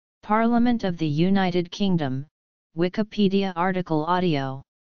Parliament of the United Kingdom, Wikipedia article audio.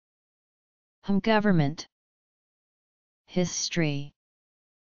 Government. History.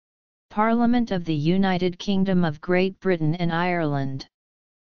 Parliament of the United Kingdom of Great Britain and Ireland.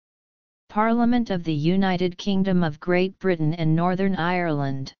 Parliament of the United Kingdom of Great Britain and Northern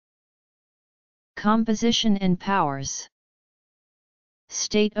Ireland. Composition and powers.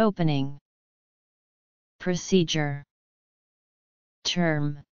 State opening. Procedure.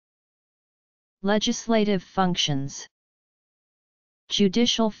 Term. Legislative functions.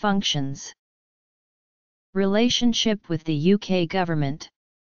 Judicial functions. Relationship with the UK government.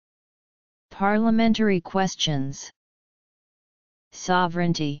 Parliamentary questions.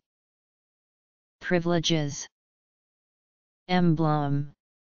 Sovereignty. Privileges. Emblem.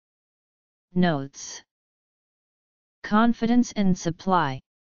 Notes. Confidence and supply.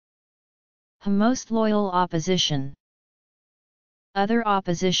 Most loyal opposition. Other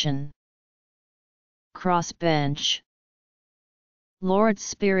opposition. Crossbench. Lord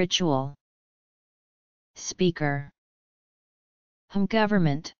Spiritual. Speaker.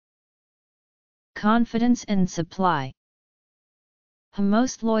 Government. Confidence and supply.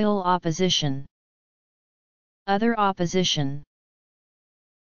 Most loyal opposition. Other opposition.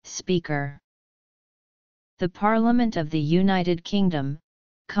 Speaker. The Parliament of the United Kingdom,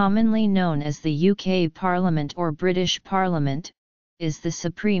 commonly known as the UK Parliament or British Parliament, is the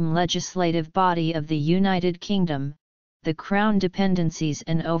supreme legislative body of the United Kingdom, the Crown dependencies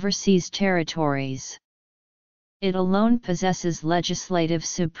and overseas territories. It alone possesses legislative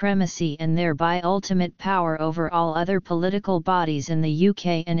supremacy and thereby ultimate power over all other political bodies in the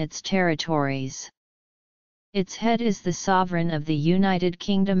UK and its territories. Its head is the Sovereign of the United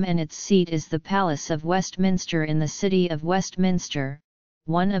Kingdom and its seat is the Palace of Westminster in the City of Westminster,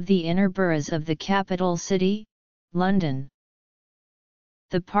 one of the inner boroughs of the capital city, London.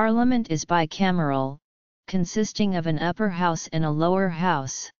 The Parliament is bicameral, consisting of an upper house and a lower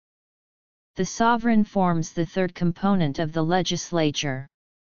house. The Sovereign forms the third component of the legislature.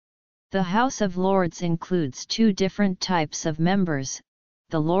 The House of Lords includes two different types of members,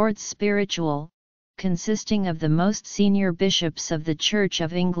 the Lords Spiritual, consisting of the most senior bishops of the Church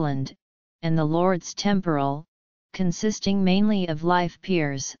of England, and the Lords Temporal, consisting mainly of life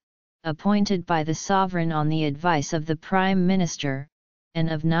peers, appointed by the Sovereign on the advice of the Prime Minister, and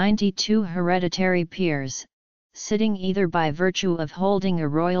of 92 hereditary peers, sitting either by virtue of holding a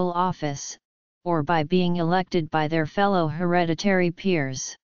royal office, or by being elected by their fellow hereditary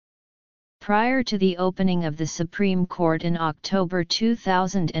peers. Prior to the opening of the Supreme Court in October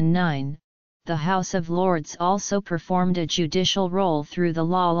 2009, the House of Lords also performed a judicial role through the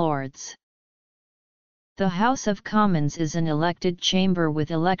Law Lords. The House of Commons is an elected chamber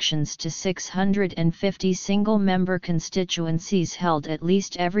with elections to 650 single-member constituencies held at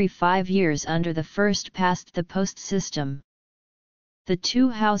least every 5 years under the first-past-the-post system. The two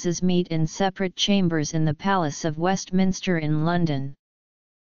houses meet in separate chambers in the Palace of Westminster in London.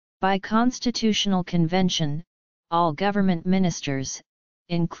 By constitutional convention, all government ministers,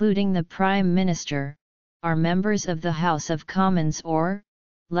 including the Prime Minister, are members of the House of Commons or,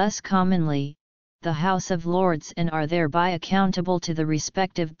 less commonly, the House of Lords and are thereby accountable to the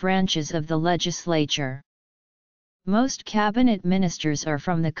respective branches of the legislature. Most cabinet ministers are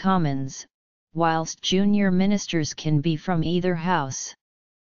from the Commons, whilst junior ministers can be from either house.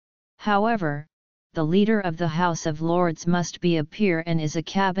 However, the leader of the House of Lords must be a peer and is a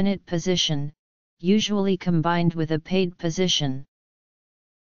cabinet position, usually combined with a paid position.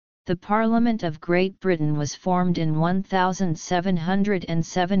 The Parliament of Great Britain was formed in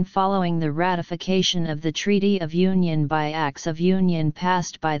 1707 following the ratification of the Treaty of Union by Acts of Union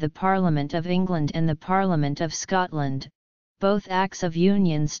passed by the Parliament of England and the Parliament of Scotland, both Acts of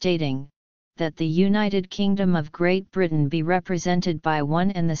Union stating that the United Kingdom of Great Britain be represented by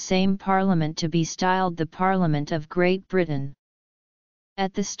one and the same Parliament to be styled the Parliament of Great Britain.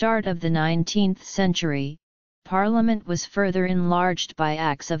 At the start of the 19th century, Parliament was further enlarged by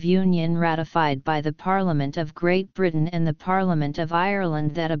Acts of Union ratified by the Parliament of Great Britain and the Parliament of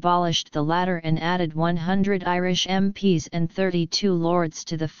Ireland that abolished the latter and added 100 Irish MPs and 32 Lords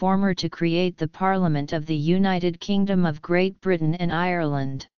to the former to create the Parliament of the United Kingdom of Great Britain and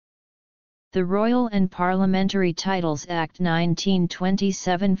Ireland. The Royal and Parliamentary Titles Act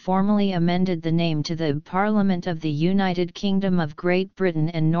 1927 formally amended the name to the Parliament of the United Kingdom of Great Britain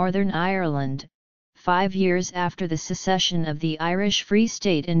and Northern Ireland, 5 years after the secession of the Irish Free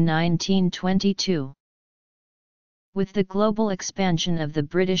State in 1922. With the global expansion of the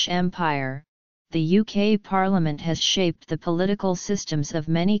British Empire, the UK Parliament has shaped the political systems of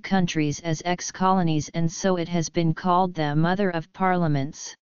many countries as ex-colonies, and so it has been called the Mother of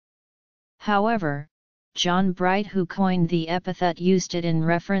Parliaments. However, John Bright, who coined the epithet, used it in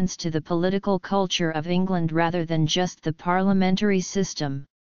reference to the political culture of England rather than just the parliamentary system.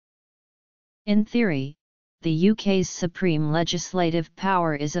 In theory, the UK's supreme legislative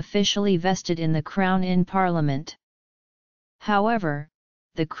power is officially vested in the Crown in Parliament. However,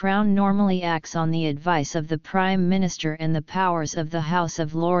 the Crown normally acts on the advice of the Prime Minister, and the powers of the House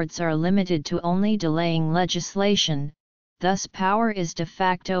of Lords are limited to only delaying legislation, thus power is de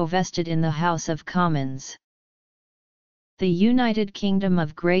facto vested in the House of Commons. The United Kingdom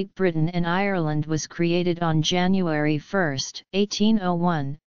of Great Britain and Ireland was created on January 1,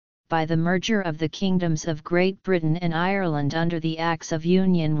 1801, by the merger of the kingdoms of Great Britain and Ireland under the Acts of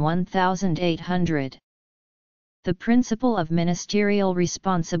Union 1800. The principle of ministerial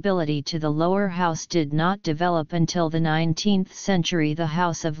responsibility to the lower house did not develop until the 19th century. The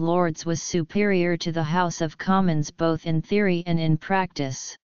House of Lords was superior to the House of Commons both in theory and in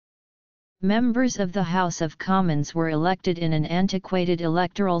practice. Members of the House of Commons were elected in an antiquated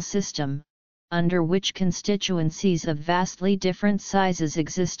electoral system, under which constituencies of vastly different sizes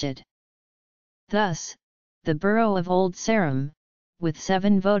existed. Thus, the borough of Old Sarum, with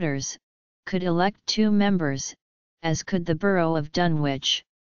 7 voters, could elect 2 members, as could the borough of Dunwich,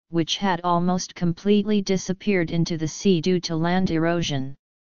 which had almost completely disappeared into the sea due to land erosion.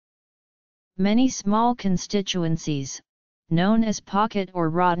 Many small constituencies, known as pocket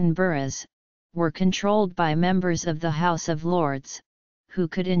or rotten boroughs, were controlled by members of the House of Lords, who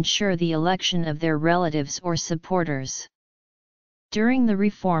could ensure the election of their relatives or supporters. During the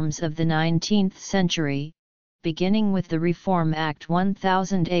reforms of the 19th century, beginning with the Reform Act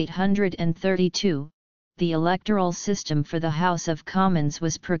 1832, the electoral system for the House of Commons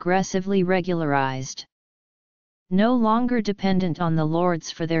was progressively regularized. No longer dependent on the Lords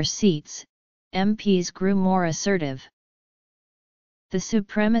for their seats, MPs grew more assertive. The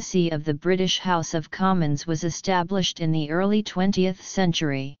supremacy of the British House of Commons was established in the early 20th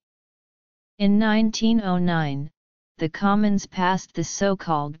century. In 1909, the Commons passed the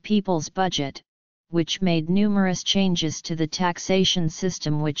so-called People's Budget, which made numerous changes to the taxation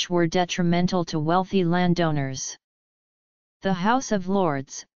system which were detrimental to wealthy landowners. The House of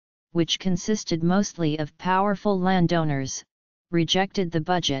Lords, which consisted mostly of powerful landowners, rejected the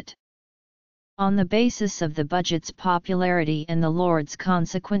budget. On the basis of the budget's popularity and the Lords'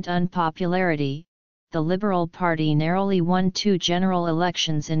 consequent unpopularity, the Liberal Party narrowly won 2 general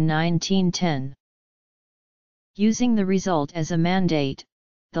elections in 1910. Using the result as a mandate,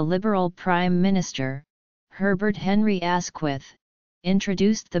 the Liberal Prime Minister, Herbert Henry Asquith,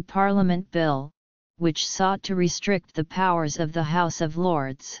 introduced the Parliament Bill, which sought to restrict the powers of the House of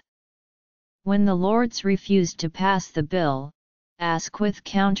Lords. When the Lords refused to pass the bill, Asquith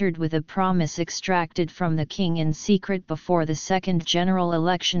countered with a promise extracted from the King in secret before the second general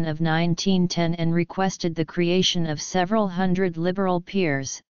election of 1910 and requested the creation of several hundred Liberal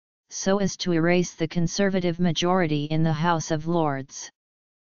peers, so as to erase the Conservative majority in the House of Lords.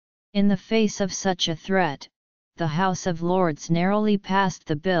 In the face of such a threat, the House of Lords narrowly passed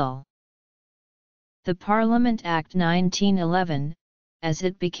the bill. The Parliament Act 1911, as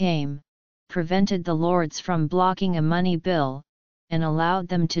it became, prevented the Lords from blocking a money bill, and allowed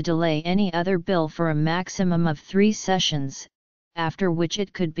them to delay any other bill for a maximum of 3 sessions, after which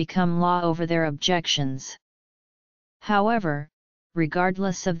it could become law over their objections. However,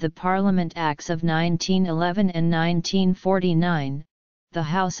 regardless of the Parliament Acts of 1911 and 1949, the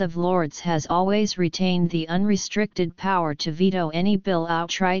House of Lords has always retained the unrestricted power to veto any bill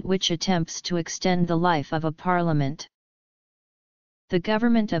outright which attempts to extend the life of a parliament. The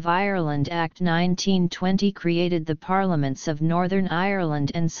Government of Ireland Act 1920 created the Parliaments of Northern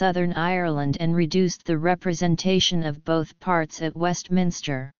Ireland and Southern Ireland and reduced the representation of both parts at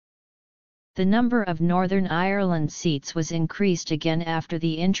Westminster. The number of Northern Ireland seats was increased again after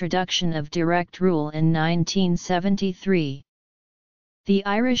the introduction of direct rule in 1973. The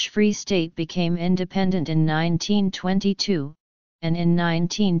Irish Free State became independent in 1922, and in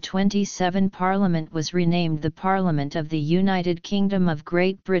 1927 Parliament was renamed the Parliament of the United Kingdom of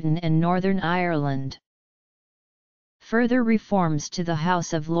Great Britain and Northern Ireland. Further reforms to the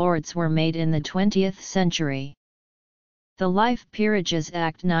House of Lords were made in the 20th century. The Life Peerages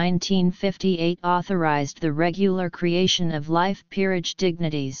Act 1958 authorized the regular creation of life peerage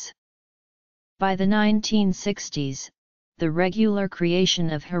dignities. By the 1960s, the regular creation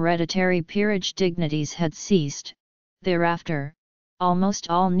of hereditary peerage dignities had ceased. Thereafter, almost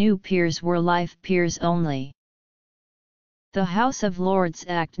all new peers were life peers only. The House of Lords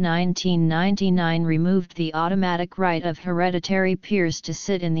Act 1999 removed the automatic right of hereditary peers to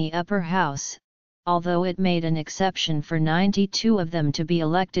sit in the upper house, although it made an exception for 92 of them to be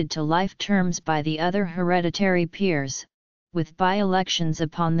elected to life terms by the other hereditary peers, with by-elections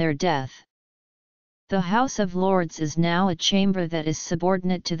upon their death. The House of Lords is now a chamber that is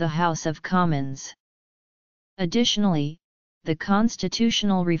subordinate to the House of Commons. Additionally, the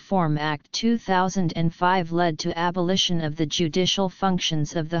Constitutional Reform Act 2005 led to abolition of the judicial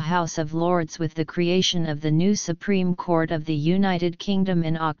functions of the House of Lords with the creation of the new Supreme Court of the United Kingdom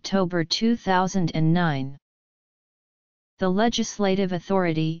in October 2009. The legislative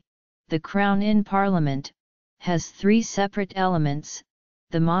authority, the Crown in Parliament, has three separate elements: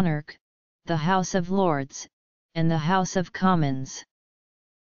 the monarch, the House of Lords, and the House of Commons.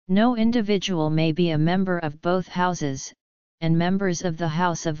 No individual may be a member of both houses, and members of the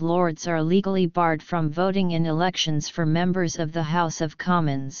House of Lords are legally barred from voting in elections for members of the House of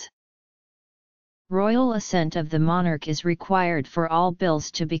Commons. Royal assent of the monarch is required for all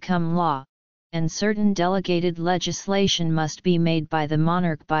bills to become law, and certain delegated legislation must be made by the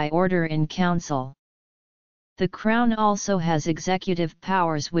monarch by order in council. The Crown also has executive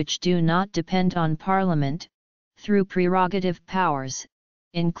powers which do not depend on Parliament, through prerogative powers,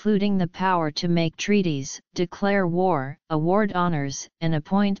 including the power to make treaties, declare war, award honours, and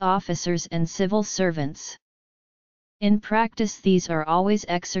appoint officers and civil servants. In practice, these are always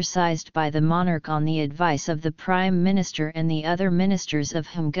exercised by the monarch on the advice of the Prime Minister and the other ministers of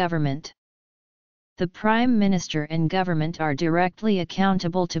whom government. The Prime Minister and government are directly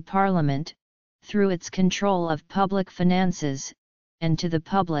accountable to Parliament, through its control of public finances, and to the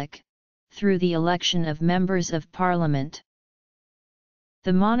public, through the election of members of Parliament.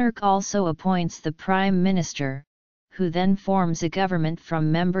 The monarch also appoints the Prime Minister, who then forms a government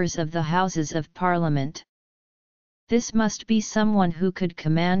from members of the Houses of Parliament. This must be someone who could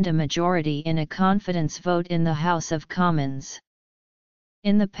command a majority in a confidence vote in the House of Commons.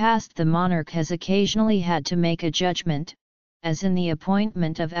 In the past, the monarch has occasionally had to make a judgment, as in the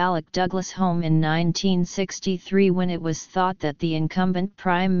appointment of Alec Douglas Home in 1963, when it was thought that the incumbent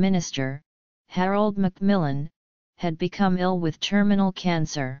Prime Minister, Harold Macmillan, had become ill with terminal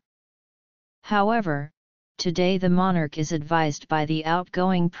cancer. However, today the monarch is advised by the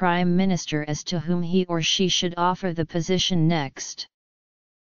outgoing Prime Minister as to whom he or she should offer the position next.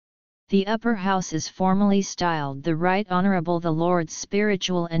 The upper house is formally styled the Right Honourable the Lords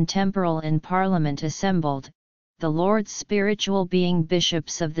Spiritual and Temporal in Parliament assembled, the Lords Spiritual being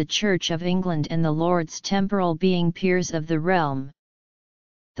bishops of the Church of England and the Lords Temporal being peers of the realm.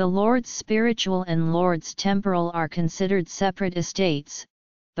 The Lords Spiritual and Lords Temporal are considered separate estates,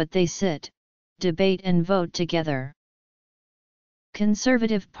 but they sit, debate and vote together.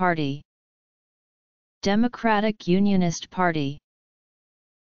 Conservative Party, Democratic Unionist Party,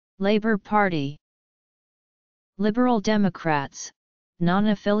 Labour Party, Liberal Democrats,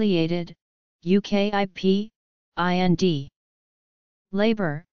 non-affiliated, UKIP, IND,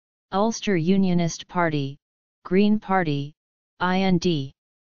 Labour, Ulster Unionist Party, Green Party, IND,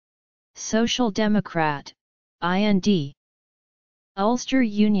 Social Democrat, IND, Ulster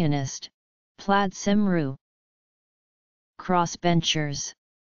Unionist, Plaid Cymru, Crossbenchers,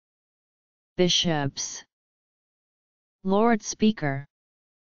 Bishops, Lord Speaker,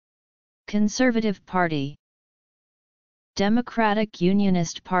 Conservative Party, Democratic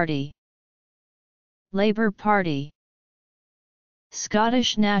Unionist Party, Labour Party,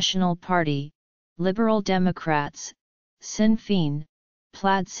 Scottish National Party, Liberal Democrats, Sinn Féin,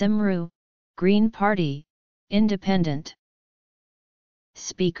 Plaid Cymru, Green Party, Independent.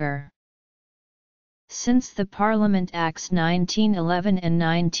 Speaker. Since the Parliament Acts 1911 and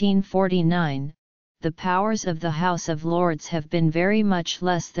 1949, the powers of the House of Lords have been very much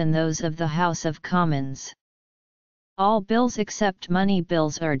less than those of the House of Commons. All bills except money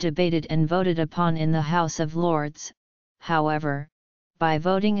bills are debated and voted upon in the House of Lords. However, by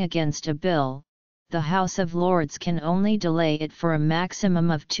voting against a bill, the House of Lords can only delay it for a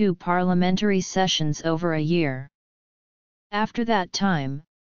maximum of 2 parliamentary sessions over a year. After that time,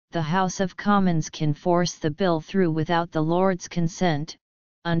 the House of Commons can force the bill through without the Lords' consent,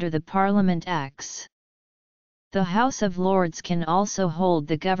 under the Parliament Acts. The House of Lords can also hold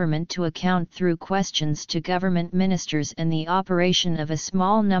the government to account through questions to government ministers and the operation of a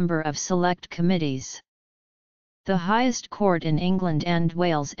small number of select committees. The highest court in England and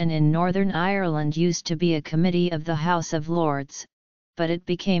Wales and in Northern Ireland used to be a committee of the House of Lords, but it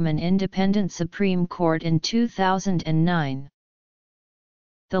became an independent Supreme Court in 2009.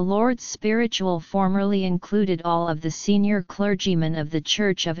 The Lords Spiritual formerly included all of the senior clergymen of the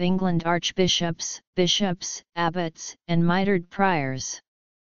Church of England, archbishops, bishops, abbots, and mitred priors.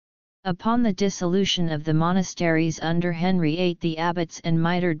 Upon the dissolution of the monasteries under Henry VIII, the abbots and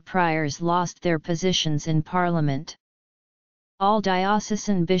mitred priors lost their positions in Parliament. All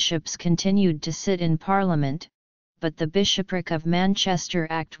diocesan bishops continued to sit in Parliament, but the Bishopric of Manchester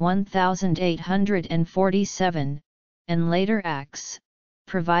Act 1847, and later acts,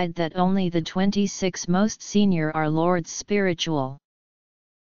 provide that only the 26 most senior are lords spiritual.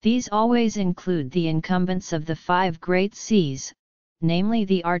 These always include the incumbents of the 5 great sees, namely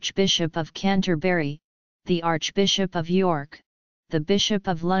the Archbishop of Canterbury, the Archbishop of York, the Bishop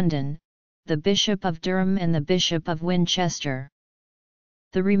of London, the Bishop of Durham and the Bishop of Winchester.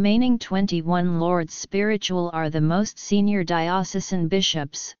 The remaining 21 lords spiritual are the most senior diocesan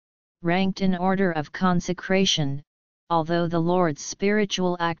bishops, ranked in order of consecration, although the Lords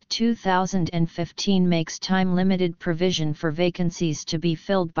Spiritual Act 2015 makes time-limited provision for vacancies to be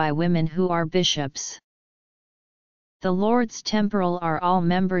filled by women who are bishops. The Lords Temporal are all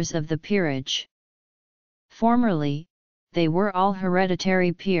members of the peerage. Formerly, they were all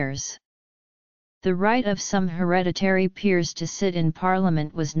hereditary peers. The right of some hereditary peers to sit in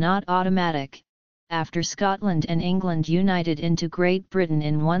Parliament was not automatic. After Scotland and England united into Great Britain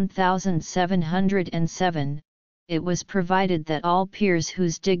in 1707, it was provided that all peers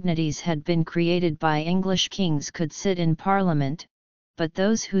whose dignities had been created by English kings could sit in Parliament, but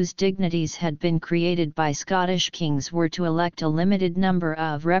those whose dignities had been created by Scottish kings were to elect a limited number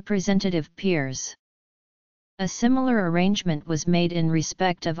of representative peers. A similar arrangement was made in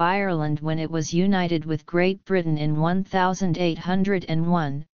respect of Ireland when it was united with Great Britain in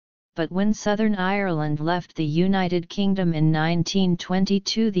 1801, but when Southern Ireland left the United Kingdom in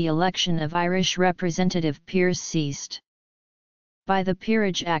 1922, the election of Irish representative peers ceased. By the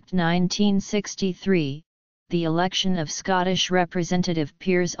Peerage Act 1963, the election of Scottish representative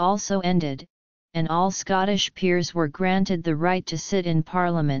peers also ended, and all Scottish peers were granted the right to sit in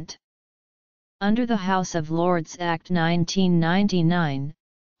Parliament. Under the House of Lords Act 1999,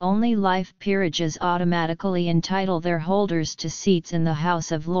 only life peerages automatically entitle their holders to seats in the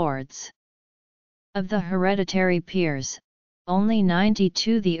House of Lords. Of the hereditary peers, only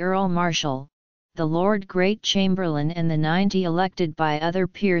 92, the Earl Marshal, the Lord Great Chamberlain and the 90 elected by other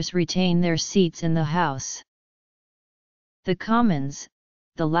peers, retain their seats in the House. The Commons,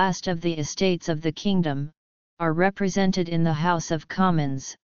 the last of the estates of the kingdom, are represented in the House of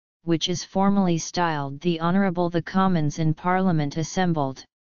Commons, which is formally styled the Honourable the Commons in Parliament assembled.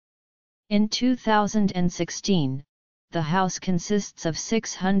 In 2016, the House consists of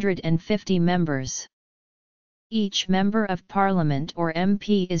 650 members. Each Member of Parliament or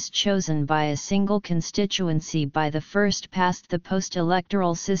MP is chosen by a single constituency by the first-past-the-post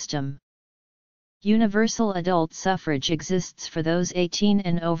electoral system. Universal adult suffrage exists for those 18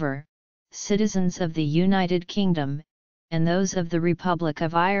 and over, citizens of the United Kingdom, and those of the Republic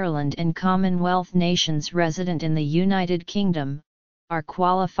of Ireland and Commonwealth nations resident in the United Kingdom, are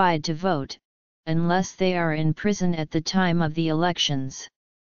qualified to vote, unless they are in prison at the time of the elections.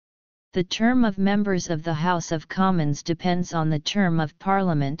 The term of members of the House of Commons depends on the term of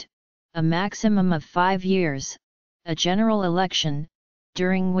Parliament, a maximum of 5 years, a general election,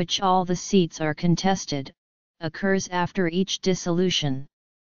 during which all the seats are contested, occurs after each dissolution.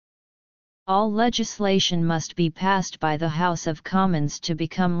 All legislation must be passed by the House of Commons to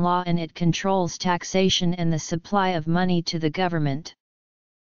become law, and it controls taxation and the supply of money to the government.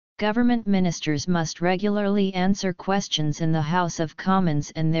 Government ministers must regularly answer questions in the House of Commons,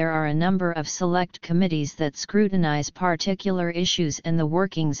 and there are a number of select committees that scrutinize particular issues and the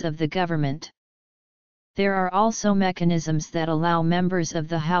workings of the government. There are also mechanisms that allow members of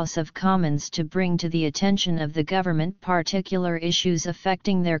the House of Commons to bring to the attention of the government particular issues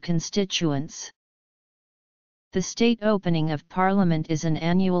affecting their constituents. The state opening of Parliament is an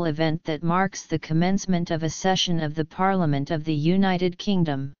annual event that marks the commencement of a session of the Parliament of the United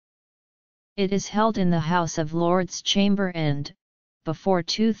Kingdom. It is held in the House of Lords Chamber and, before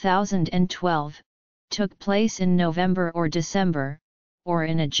 2012, took place in November or December, or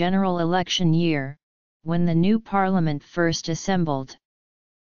in a general election year, when the new Parliament first assembled.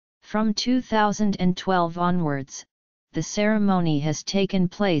 From 2012 onwards, the ceremony has taken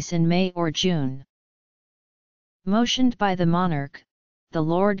place in May or June. Motioned by the monarch, the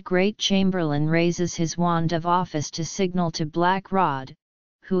Lord Great Chamberlain raises his wand of office to signal to Black Rod,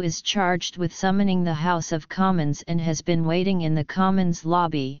 who is charged with summoning the House of Commons and has been waiting in the Commons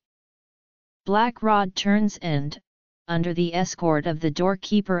lobby. Black Rod turns and, under the escort of the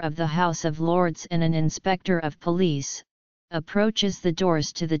doorkeeper of the House of Lords and an inspector of police, approaches the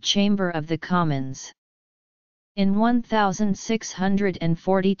doors to the Chamber of the Commons. In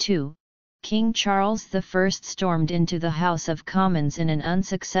 1642, King Charles I stormed into the House of Commons in an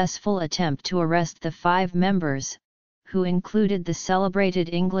unsuccessful attempt to arrest the 5 members, who included the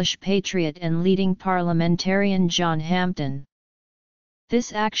celebrated English patriot and leading parliamentarian John Hampden.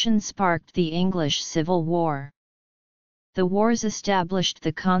 This action sparked the English Civil War. The wars established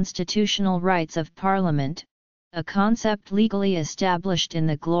the constitutional rights of Parliament, a concept legally established in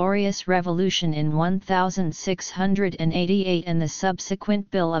the Glorious Revolution in 1688 and the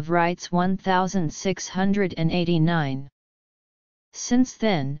subsequent Bill of Rights 1689. Since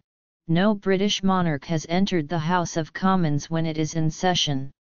then, no British monarch has entered the House of Commons when it is in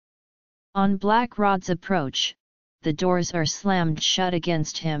session. On Black Rod's approach, the doors are slammed shut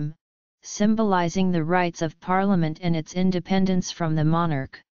against him, symbolizing the rights of Parliament and its independence from the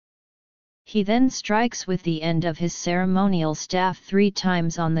monarch. He then strikes with the end of his ceremonial staff 3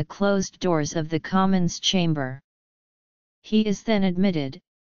 times on the closed doors of the Commons chamber. He is then admitted,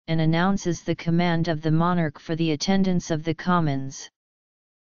 and announces the command of the monarch for the attendance of the Commons.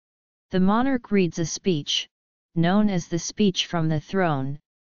 The monarch reads a speech, known as the Speech from the Throne,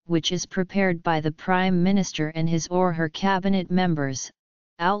 which is prepared by the Prime Minister and his or her cabinet members,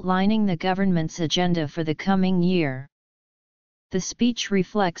 outlining the government's agenda for the coming year. The speech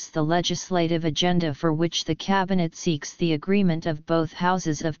reflects the legislative agenda for which the cabinet seeks the agreement of both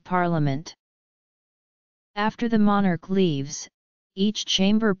houses of Parliament. After the monarch leaves, each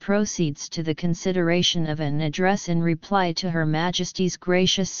chamber proceeds to the consideration of an address in reply to Her Majesty's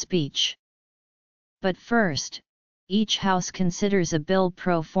gracious speech. But first, each house considers a bill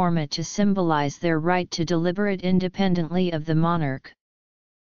pro forma to symbolize their right to deliberate independently of the monarch.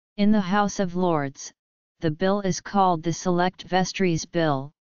 In the House of Lords, the bill is called the Select Vestries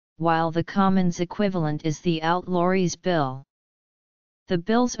Bill, while the Commons equivalent is the Outlawries Bill. The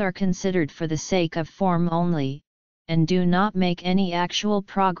bills are considered for the sake of form only, and do not make any actual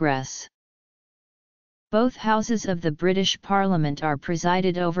progress. Both houses of the British Parliament are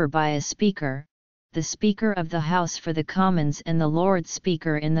presided over by a Speaker, the Speaker of the House for the Commons and the Lord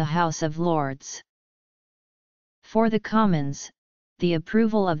Speaker in the House of Lords. For the Commons, the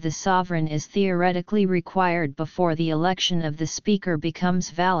approval of the sovereign is theoretically required before the election of the Speaker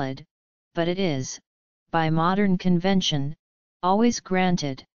becomes valid, but it is, by modern convention, always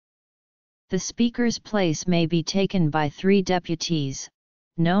granted. The Speaker's place may be taken by 3 deputies,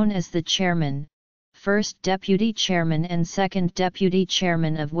 known as the Chairman, First Deputy Chairman and Second Deputy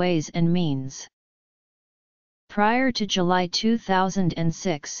Chairman of Ways and Means. Prior to July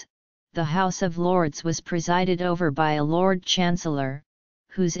 2006, the House of Lords was presided over by a Lord Chancellor,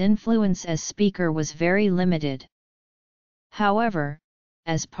 whose influence as Speaker was very limited. However,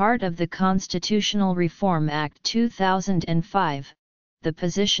 as part of the Constitutional Reform Act 2005, the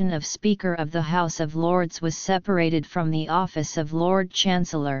position of Speaker of the House of Lords was separated from the office of Lord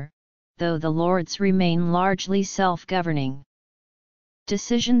Chancellor, though the Lords remain largely self-governing.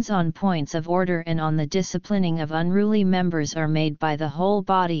 Decisions on points of order and on the disciplining of unruly members are made by the whole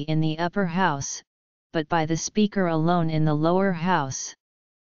body in the upper house, but by the Speaker alone in the lower house.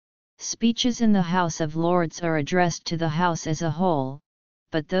 Speeches in the House of Lords are addressed to the House as a whole,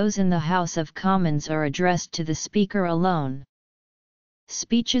 but those in the House of Commons are addressed to the Speaker alone.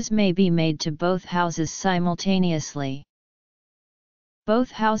 Speeches may be made to both houses simultaneously.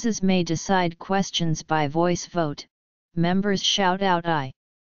 Both houses may decide questions by voice vote. Members shout out aye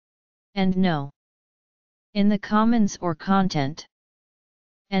and no in the Commons or content,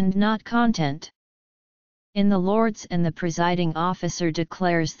 and not content in the Lords, and the presiding officer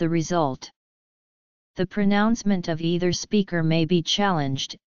declares the result. The pronouncement of either speaker may be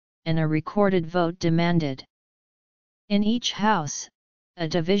challenged, and a recorded vote demanded. In each house, a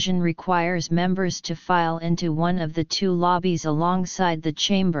division requires members to file into one of the 2 lobbies alongside the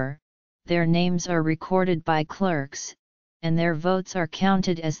chamber. Their names are recorded by clerks, and their votes are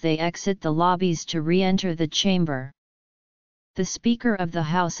counted as they exit the lobbies to re-enter the chamber. The Speaker of the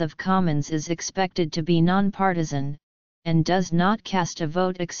House of Commons is expected to be non-partisan, and does not cast a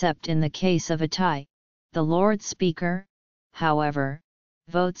vote except in the case of a tie. The Lord Speaker, however,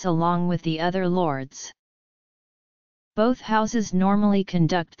 votes along with the other Lords. Both houses normally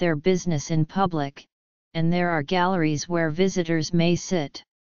conduct their business in public, and there are galleries where visitors may sit.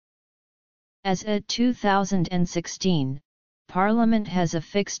 As at 2016, Parliament has a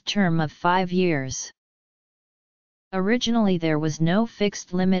fixed term of 5 years. Originally there was no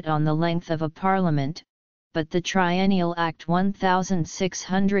fixed limit on the length of a Parliament, but the Triennial Act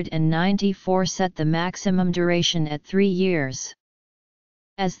 1694 set the maximum duration at 3 years.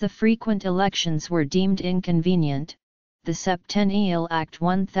 As the frequent elections were deemed inconvenient, the Septennial Act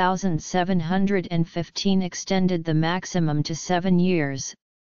 1715 extended the maximum to 7 years,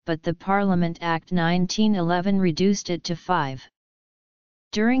 but the Parliament Act 1911 reduced it to 5.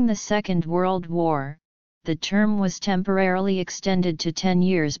 During the Second World War, the term was temporarily extended to 10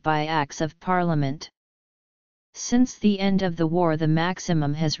 years by Acts of Parliament. Since the end of the war, the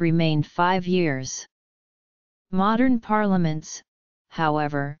maximum has remained 5 years. Modern parliaments,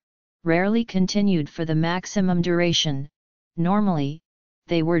 however, rarely continued for the maximum duration. Normally,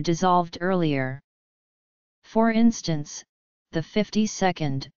 they were dissolved earlier. For instance, the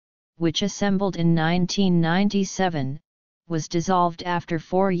 52nd, which assembled in 1997, was dissolved after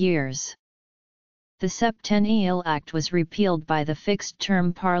 4 years. The Septennial Act was repealed by the Fixed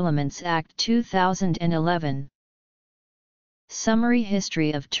Term Parliaments Act 2011. Summary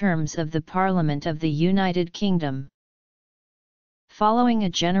history of terms of the Parliament of the United Kingdom. Following a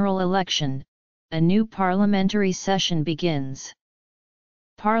general election, a new parliamentary session begins.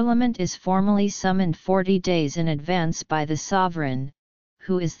 Parliament is formally summoned 40 days in advance by the sovereign,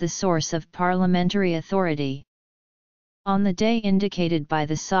 who is the source of parliamentary authority. On the day indicated by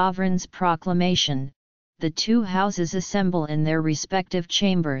the sovereign's proclamation, the two houses assemble in their respective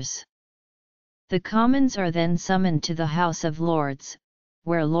chambers. The Commons are then summoned to the House of Lords,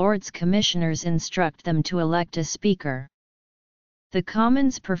 where Lords Commissioners instruct them to elect a Speaker. The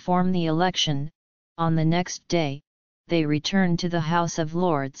Commons perform the election. On the next day, they return to the House of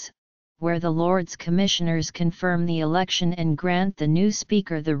Lords, where the Lords Commissioners confirm the election and grant the new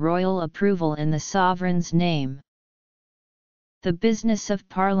Speaker the royal approval in the sovereign's name. The business of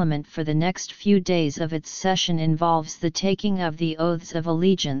Parliament for the next few days of its session involves the taking of the oaths of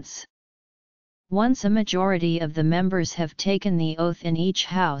allegiance. Once a majority of the members have taken the oath in each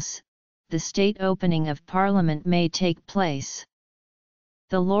house, the state opening of Parliament may take place.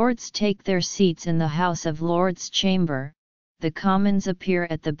 The Lords take their seats in the House of Lords chamber, the Commons appear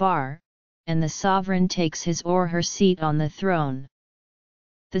at the bar, and the sovereign takes his or her seat on the throne.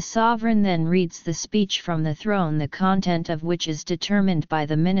 The sovereign then reads the speech from the throne, the content of which is determined by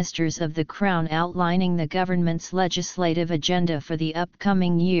the ministers of the Crown, outlining the government's legislative agenda for the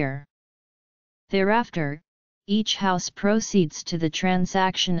upcoming year. Thereafter, each house proceeds to the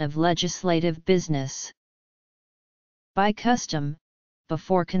transaction of legislative business. By custom,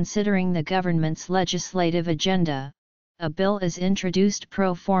 before considering the government's legislative agenda, a bill is introduced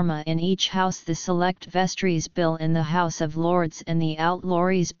pro forma in each house: the Select Vestries Bill in the House of Lords and the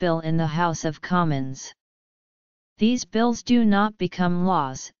Outlawries Bill in the House of Commons. These bills do not become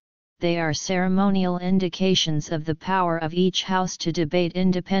laws, they are ceremonial indications of the power of each house to debate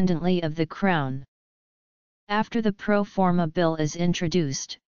independently of the Crown. After the pro forma bill is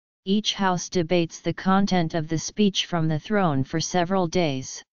introduced, each house debates the content of the speech from the throne for several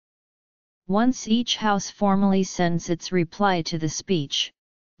days. Once each house formally sends its reply to the speech,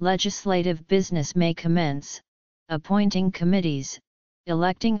 legislative business may commence, appointing committees,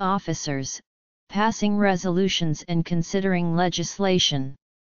 electing officers, passing resolutions and considering legislation.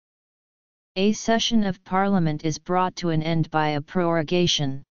 A session of Parliament is brought to an end by a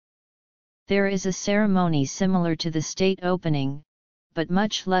prorogation. There is a ceremony similar to the state opening, but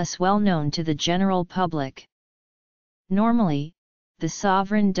much less well known to the general public. Normally, the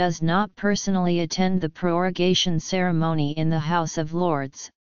sovereign does not personally attend the prorogation ceremony in the House of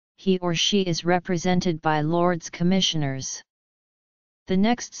Lords, he or she is represented by Lords Commissioners. The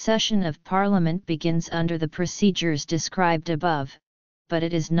next session of Parliament begins under the procedures described above, but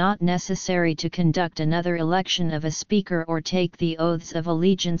it is not necessary to conduct another election of a Speaker or take the oaths of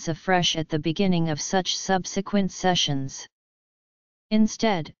allegiance afresh at the beginning of such subsequent sessions.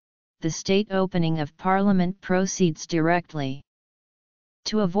 Instead, the state opening of Parliament proceeds directly.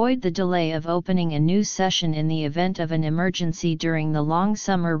 To avoid the delay of opening a new session in the event of an emergency during the long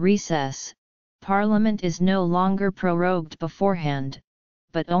summer recess, Parliament is no longer prorogued beforehand,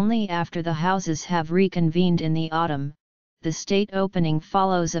 but only after the Houses have reconvened in the autumn. The state opening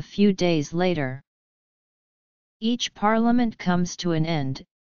follows a few days later. Each Parliament comes to an end,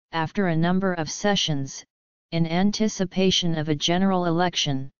 after a number of sessions, in anticipation of a general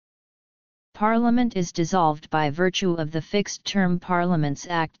election. Parliament is dissolved by virtue of the Fixed Term Parliaments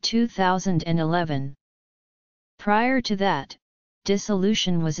Act 2011. Prior to that,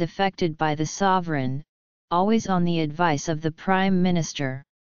 dissolution was effected by the sovereign, always on the advice of the Prime Minister.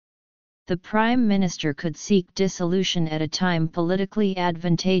 The Prime Minister could seek dissolution at a time politically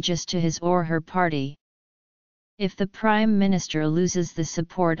advantageous to his or her party. If the Prime Minister loses the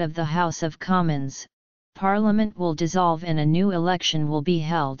support of the House of Commons, Parliament will dissolve and a new election will be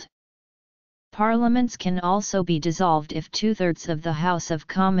held. Parliaments can also be dissolved if 2/3 of the House of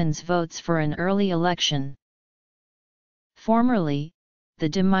Commons votes for an early election. Formerly, the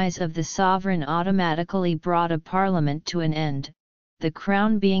demise of the sovereign automatically brought a parliament to an end. the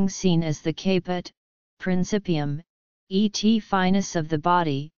crown being seen as the caput principium, et finis of the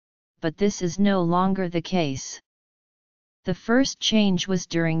body, but this is no longer the case. The first change was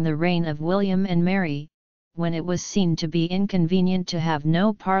during the reign of William and Mary, when it was seen to be inconvenient to have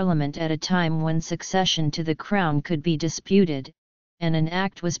no parliament at a time when succession to the crown could be disputed, and an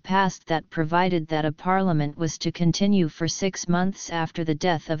act was passed that provided that a parliament was to continue for 6 months after the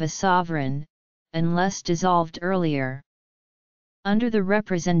death of a sovereign, unless dissolved earlier. Under the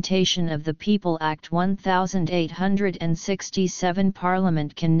Representation of the People Act 1867,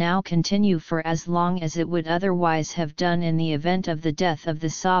 Parliament can now continue for as long as it would otherwise have done in the event of the death of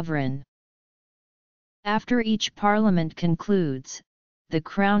the sovereign. After each Parliament concludes, the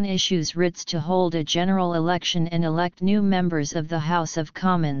Crown issues writs to hold a general election and elect new members of the House of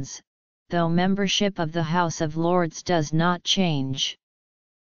Commons, though membership of the House of Lords does not change.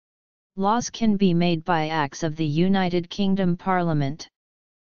 Laws can be made by Acts of the United Kingdom Parliament.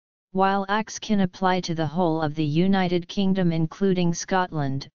 While Acts can apply to the whole of the United Kingdom including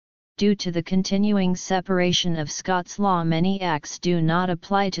Scotland, due to the continuing separation of Scots law, many Acts do not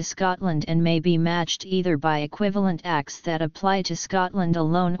apply to Scotland and may be matched either by equivalent Acts that apply to Scotland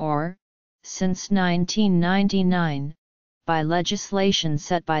alone or, since 1999, by legislation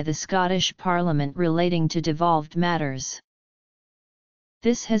set by the Scottish Parliament relating to devolved matters.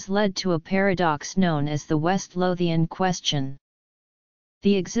 This has led to a paradox known as the West Lothian question.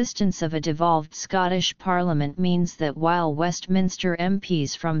 The existence of a devolved Scottish Parliament means that while Westminster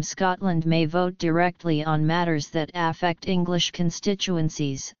MPs from Scotland may vote directly on matters that affect English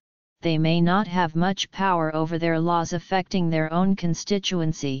constituencies, they may not have much power over their laws affecting their own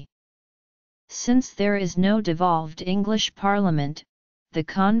constituency. Since there is no devolved English Parliament, the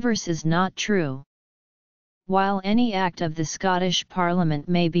converse is not true. While any act of the Scottish Parliament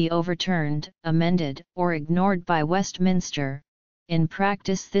may be overturned, amended, or ignored by Westminster, in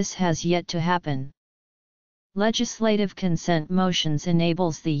practice this has yet to happen. Legislative consent motions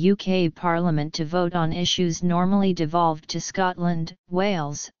enables the UK Parliament to vote on issues normally devolved to Scotland,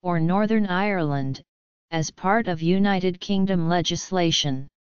 Wales, or Northern Ireland, as part of United Kingdom legislation.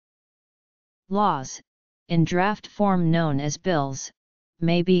 Laws, in draft form known as bills,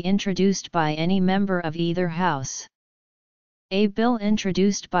 may be introduced by any member of either house. A bill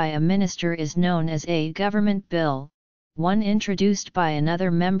introduced by a minister is known as a government bill, one introduced by another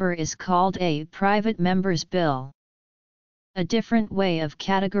member is called a private member's bill. A different way of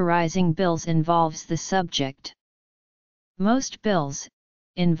categorizing bills involves the subject. Most bills,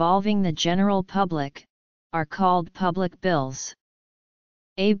 involving the general public, are called public bills.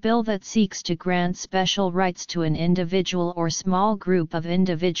 A bill that seeks to grant special rights to an individual or small group of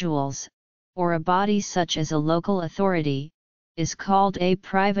individuals, or a body such as a local authority, is called a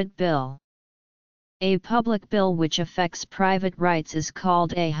private bill. A public bill which affects private rights is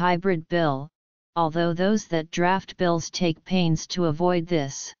called a hybrid bill, although those that draft bills take pains to avoid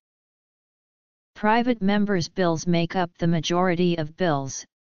this. Private members' bills make up the majority of bills,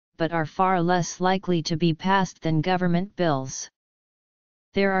 but are far less likely to be passed than government bills.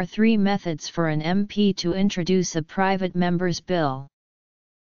 There are 3 methods for an MP to introduce a private member's bill.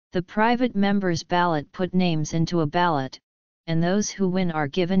 The private member's ballot put names into a ballot, and those who win are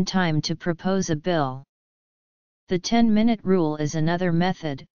given time to propose a bill. The 10-minute rule is another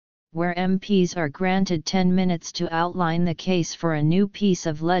method, where MPs are granted 10 minutes to outline the case for a new piece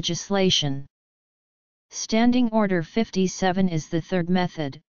of legislation. Standing Order 57 is the third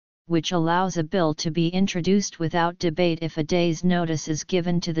method, which allows a bill to be introduced without debate if a day's notice is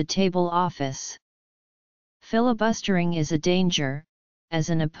given to the table office. Filibustering is a danger, as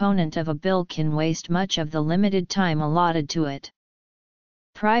an opponent of a bill can waste much of the limited time allotted to it.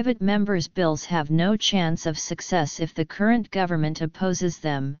 Private members' bills have no chance of success if the current government opposes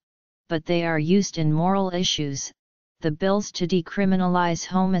them, but they are used in moral issues. The bills to decriminalize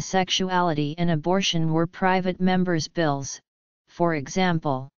homosexuality and abortion were private members' bills, for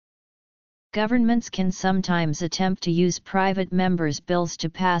example. Governments can sometimes attempt to use private members' bills to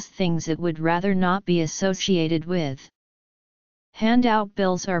pass things it would rather not be associated with. Handout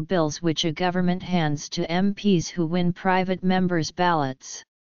bills are bills which a government hands to MPs who win private members' ballots.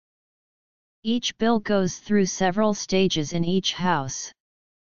 Each bill goes through several stages in each house.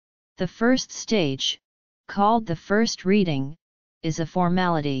 The first stage, called the first reading, is a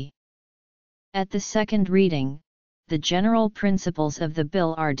formality. At the second reading, the general principles of the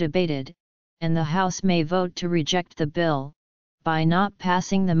bill are debated, and the House may vote to reject the bill, by not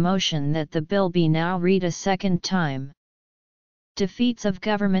passing the motion that the bill be now read a second time. Defeats of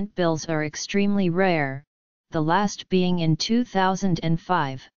government bills are extremely rare, the last being in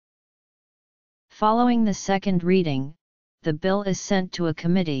 2005. Following the second reading, the bill is sent to a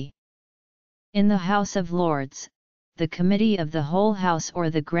committee. In the House of Lords, the Committee of the Whole House or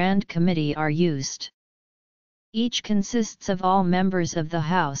the Grand Committee are used. Each consists of all members of the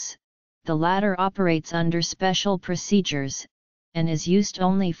House, the latter operates under special procedures, and is used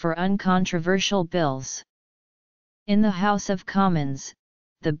only for uncontroversial bills. In the House of Commons,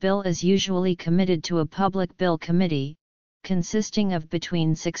 the bill is usually committed to a public bill committee, consisting of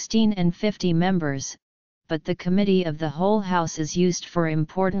between 16 and 50 members, but the Committee of the Whole House is used for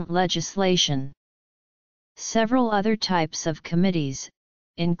important legislation. Several other types of committees,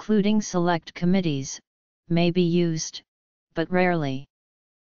 including select committees, may be used, but rarely.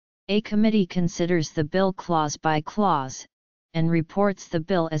 A committee considers the bill clause by clause, and reports the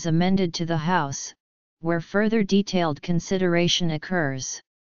bill as amended to the House, where further detailed consideration occurs.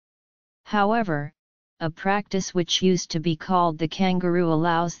 However, a practice which used to be called the kangaroo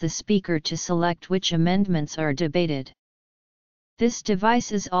allows the Speaker to select which amendments are debated. This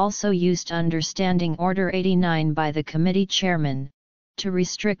device is also used under Standing Order 89 by the committee chairman, to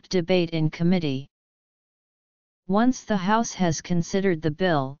restrict debate in committee. Once the House has considered the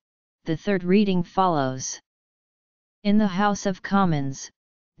bill, the third reading follows. In the House of Commons,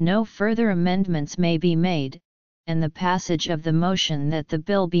 no further amendments may be made, and the passage of the motion that the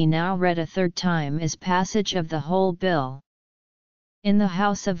bill be now read a third time is passage of the whole bill. In the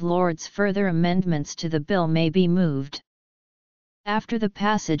House of Lords, further amendments to the bill may be moved. After the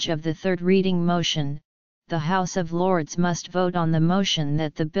passage of the third reading motion, the House of Lords must vote on the motion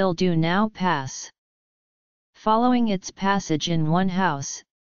that the bill do now pass. Following its passage in one House,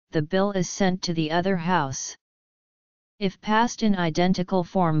 the bill is sent to the other House. If passed in identical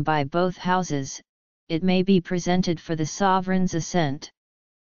form by both Houses, it may be presented for the Sovereign's assent.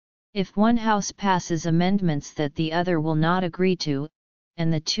 If one House passes amendments that the other will not agree to,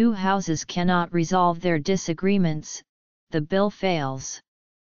 and the two Houses cannot resolve their disagreements, the bill fails.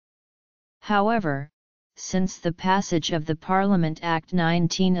 However, since the passage of the Parliament Act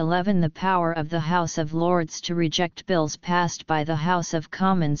 1911, the power of the House of Lords to reject bills passed by the House of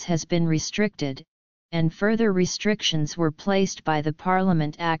Commons has been restricted, and further restrictions were placed by the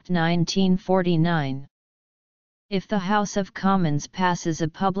Parliament Act 1949. If the House of Commons passes a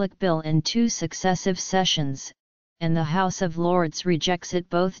public bill in two successive sessions, and the House of Lords rejects it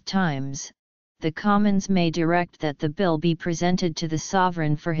both times, the Commons may direct that the bill be presented to the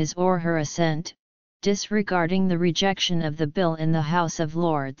Sovereign for his or her assent, disregarding the rejection of the bill in the House of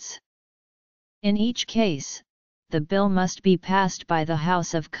Lords. In each case, the bill must be passed by the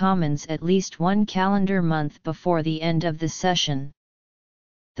House of Commons at least one calendar month before the end of the session.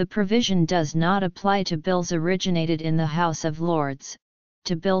 The provision does not apply to bills originated in the House of Lords,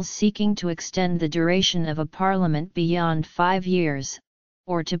 to bills seeking to extend the duration of a parliament beyond 5 years,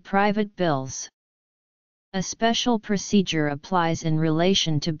 or to private bills. A special procedure applies in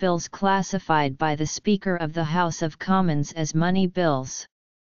relation to bills classified by the Speaker of the House of Commons as money bills.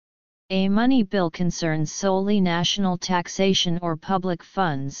 A money bill concerns solely national taxation or public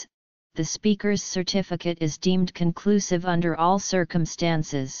funds. The Speaker's certificate is deemed conclusive under all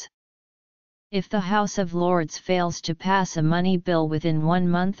circumstances. If the House of Lords fails to pass a money bill within 1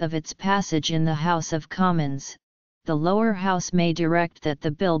 month of its passage in the House of Commons, the lower house may direct that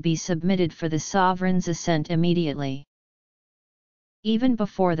the bill be submitted for the Sovereign's assent immediately. Even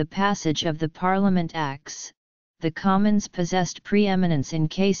before the passage of the Parliament Acts, the Commons possessed preeminence in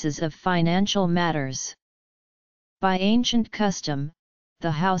cases of financial matters. By ancient custom,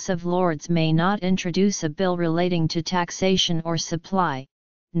 the House of Lords may not introduce a bill relating to taxation or supply,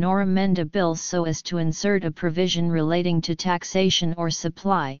 nor amend a bill so as to insert a provision relating to taxation or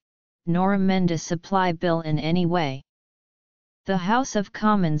supply, nor amend a supply bill in any way. The House of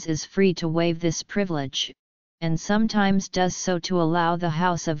Commons is free to waive this privilege, and sometimes does so to allow the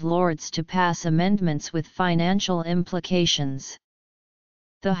House of Lords to pass amendments with financial implications.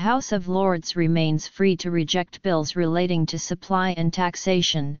 The House of Lords remains free to reject bills relating to supply and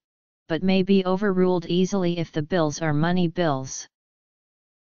taxation, but may be overruled easily if the bills are money bills.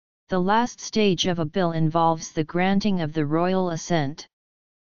 The last stage of a bill involves the granting of the royal assent.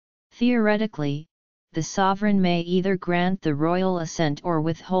 Theoretically, the sovereign may either grant the royal assent or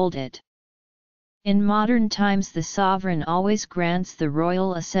withhold it. In modern times, the sovereign always grants the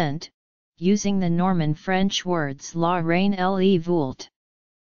royal assent, using the Norman French words la reine le veult.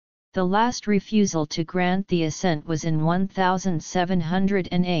 The last refusal to grant the assent was in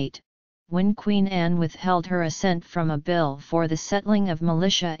 1708, when Queen Anne withheld her assent from a bill for the settling of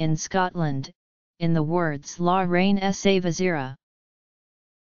militia in Scotland, in the words la reine se vizira.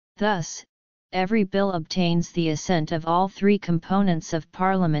 Thus, every bill obtains the assent of all three components of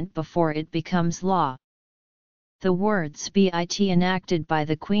Parliament before it becomes law. The words "Bit enacted by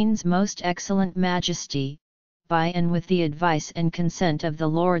the Queen's Most Excellent Majesty, by and with the advice and consent of the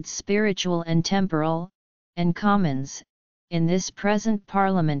Lords Spiritual and Temporal, and Commons, in this present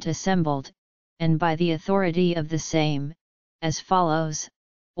Parliament assembled, and by the authority of the same, as follows,"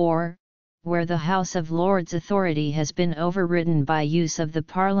 or, where the House of Lords' authority has been overridden by use of the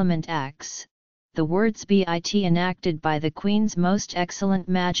Parliament Acts, the words "Bit enacted by the Queen's Most Excellent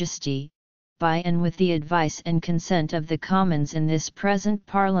Majesty, by and with the advice and consent of the Commons in this present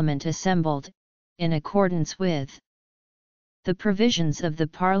Parliament assembled, in accordance with the provisions of the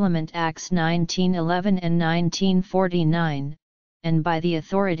Parliament Acts 1911 and 1949, and by the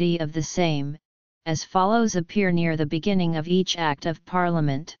authority of the same, as follows appear near the beginning of each Act of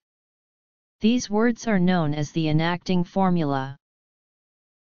Parliament. These words are known as the enacting formula.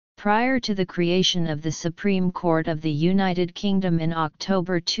 Prior to the creation of the Supreme Court of the United Kingdom in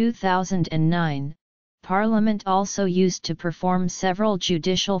October 2009, Parliament also used to perform several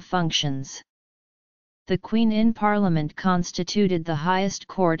judicial functions. The Queen in Parliament constituted the highest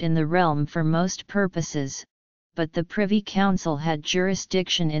court in the realm for most purposes, but the Privy Council had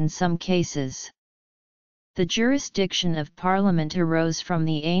jurisdiction in some cases. The jurisdiction of Parliament arose from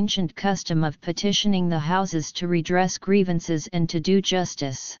the ancient custom of petitioning the Houses to redress grievances and to do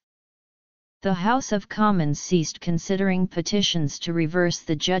justice. The House of Commons ceased considering petitions to reverse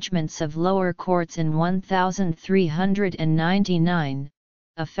the judgments of lower courts in 1399,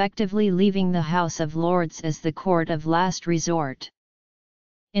 effectively leaving the House of Lords as the court of last resort.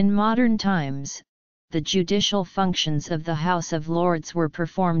 In modern times, the judicial functions of the House of Lords were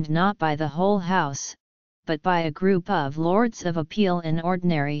performed not by the whole House, but by a group of Lords of Appeal in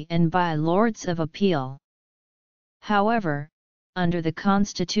ordinary and by Lords of Appeal. However, under the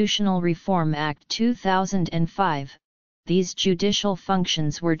Constitutional Reform Act 2005, these judicial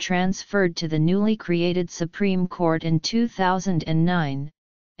functions were transferred to the newly created Supreme Court in 2009,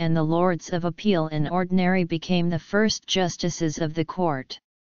 and the Lords of Appeal in ordinary became the first justices of the court.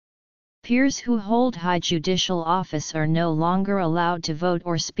 Peers who hold high judicial office are no longer allowed to vote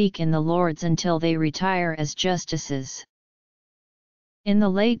or speak in the Lords until they retire as justices. In the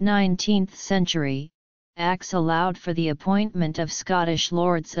late 19th century, Acts allowed for the appointment of Scottish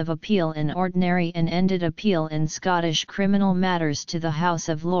Lords of Appeal in ordinary and ended appeal in Scottish criminal matters to the House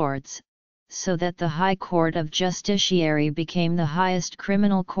of Lords, so that the High Court of Justiciary became the highest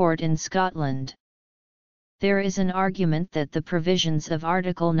criminal court in Scotland. There is an argument that the provisions of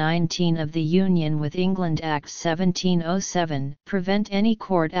Article 19 of the Union with England Act 1707 prevent any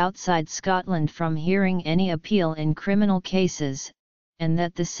court outside Scotland from hearing any appeal in criminal cases, and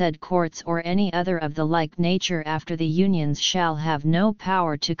that the said courts or any other of the like nature after the unions shall have no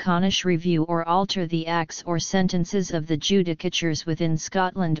power to punish, review or alter the acts or sentences of the judicatures within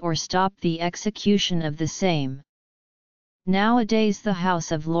Scotland or stop the execution of the same. Nowadays the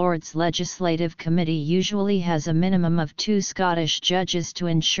House of Lords Legislative Committee usually has a minimum of 2 Scottish judges to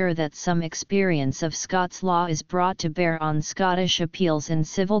ensure that some experience of Scots law is brought to bear on Scottish appeals in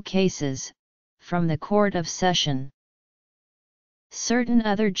civil cases, from the Court of Session. Certain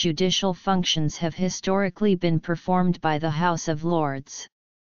other judicial functions have historically been performed by the House of Lords.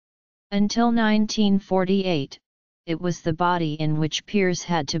 Until 1948, it was the body in which peers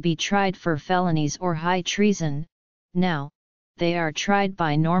had to be tried for felonies or high treason. Now, they are tried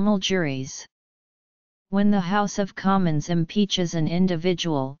by normal juries. When the House of Commons impeaches an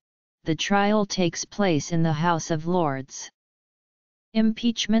individual, the trial takes place in the House of Lords.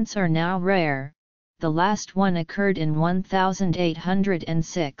 Impeachments are now rare. The last one occurred in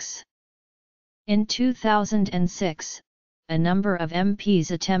 1806. In 2006, a number of MPs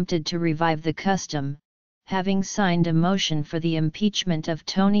attempted to revive the custom, having signed a motion for the impeachment of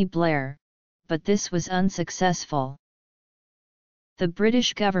Tony Blair, but this was unsuccessful. The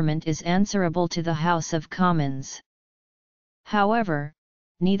British government is answerable to the House of Commons. However,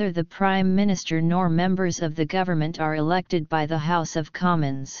 neither the Prime Minister nor members of the government are elected by the House of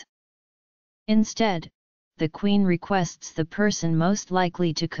Commons. Instead, the Queen requests the person most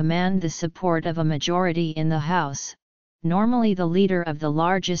likely to command the support of a majority in the House, normally the leader of the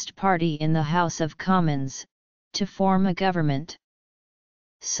largest party in the House of Commons, to form a government.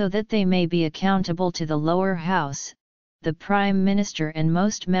 So that they may be accountable to the lower house, the Prime Minister and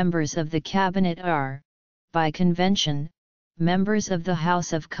most members of the Cabinet are, by convention, members of the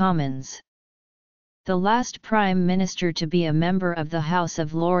House of Commons. The last Prime Minister to be a member of the House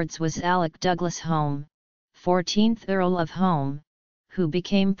of Lords was Alec Douglas Home, 14th Earl of Home, who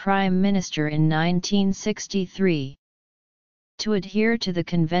became Prime Minister in 1963. To adhere to the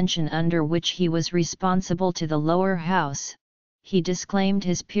convention under which he was responsible to the lower house, he disclaimed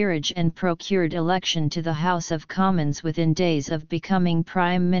his peerage and procured election to the House of Commons within days of becoming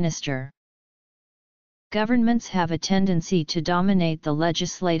Prime Minister. Governments have a tendency to dominate the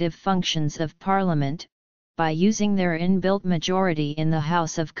legislative functions of Parliament, by using their inbuilt majority in the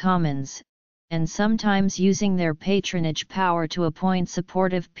House of Commons, and sometimes using their patronage power to appoint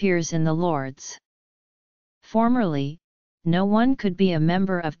supportive peers in the Lords. Formerly, no one could be a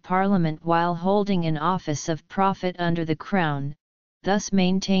member of Parliament while holding an office of profit under the Crown, thus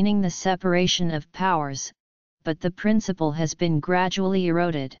maintaining the separation of powers, but the principle has been gradually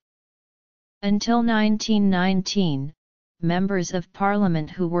eroded. Until 1919, members of Parliament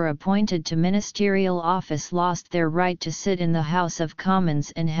who were appointed to ministerial office lost their right to sit in the House of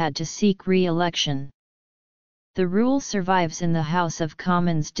Commons and had to seek re-election. The rule survives in the House of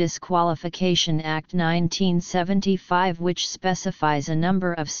Commons Disqualification Act 1975, which specifies a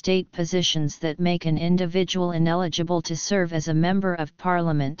number of state positions that make an individual ineligible to serve as a member of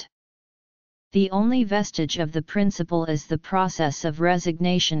Parliament. The only vestige of the principle is the process of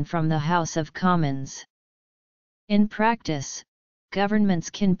resignation from the House of Commons. In practice, governments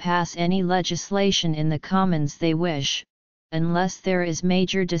can pass any legislation in the Commons they wish, unless there is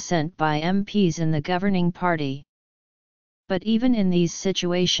major dissent by MPs in the governing party. But even in these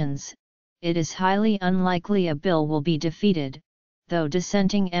situations, it is highly unlikely a bill will be defeated, though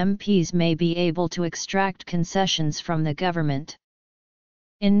dissenting MPs may be able to extract concessions from the government.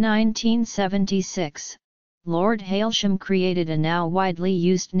 In 1976, Lord Hailsham created a now widely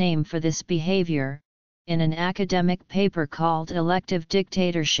used name for this behavior, in an academic paper called elective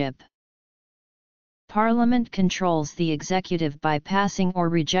dictatorship. Parliament controls the executive by passing or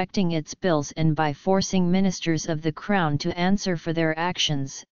rejecting its bills and by forcing ministers of the Crown to answer for their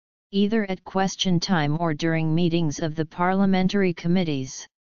actions, either at question time or during meetings of the parliamentary committees.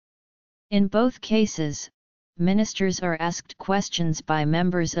 In both cases, ministers are asked questions by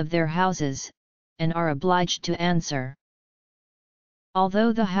members of their houses, and are obliged to answer.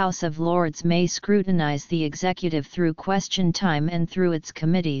 Although the House of Lords may scrutinise the executive through question time and through its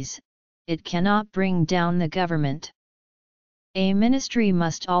committees, it cannot bring down the government. A ministry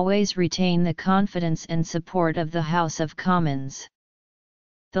must always retain the confidence and support of the House of Commons.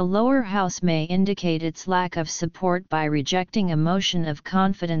 The lower house may indicate its lack of support by rejecting a motion of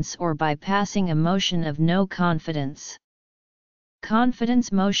confidence or by passing a motion of no confidence.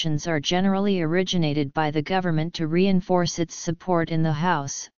 Confidence motions are generally originated by the government to reinforce its support in the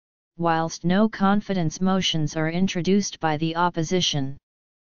House, whilst no confidence motions are introduced by the opposition.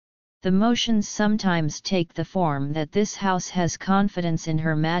 The motions sometimes take the form that this House has confidence in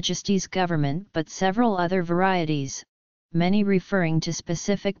Her Majesty's government, but several other varieties, many referring to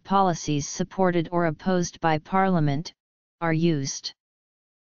specific policies supported or opposed by Parliament, are used.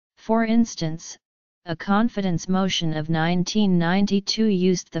 For instance, a confidence motion of 1992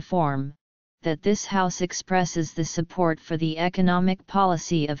 used the form, that this House expresses the support for the economic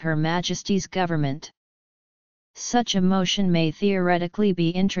policy of Her Majesty's government. Such a motion may theoretically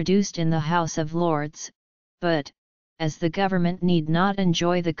be introduced in the House of Lords, but, as the government need not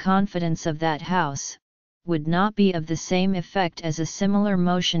enjoy the confidence of that House, would not be of the same effect as a similar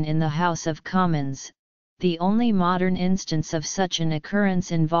motion in the House of Commons. The only modern instance of such an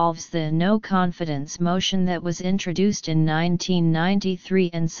occurrence involves the no confidence motion that was introduced in 1993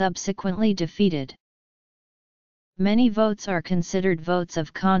 and subsequently defeated. Many votes are considered votes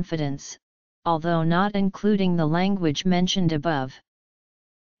of confidence, although not including the language mentioned above.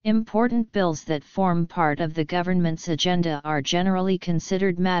 Important bills that form part of the government's agenda are generally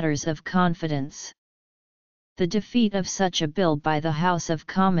considered matters of confidence. The defeat of such a bill by the House of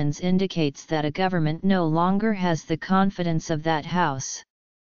Commons indicates that a government no longer has the confidence of that House.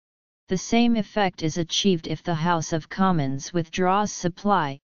 The same effect is achieved if the House of Commons withdraws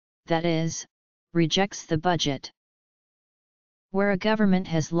supply, that is, rejects the budget. Where a government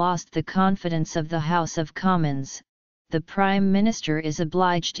has lost the confidence of the House of Commons, the Prime Minister is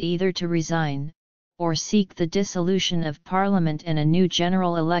obliged either to resign, or seek the dissolution of Parliament and a new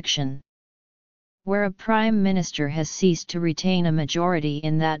general election. Where a Prime Minister has ceased to retain a majority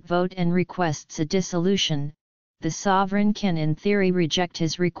in that vote and requests a dissolution, the sovereign can in theory reject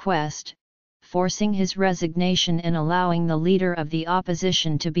his request, forcing his resignation and allowing the leader of the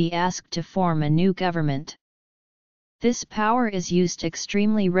opposition to be asked to form a new government. This power is used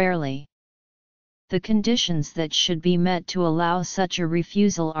extremely rarely. The conditions that should be met to allow such a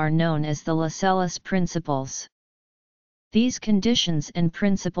refusal are known as the Lascelles principles. These conditions and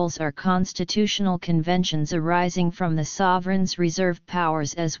principles are constitutional conventions arising from the sovereign's reserved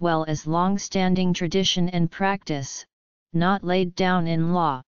powers as well as long-standing tradition and practice, not laid down in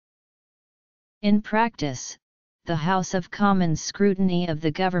law. In practice, the House of Commons' scrutiny of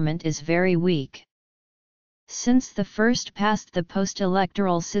the government is very weak. Since the first past the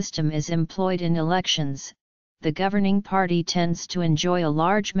post-electoral system is employed in elections, the governing party tends to enjoy a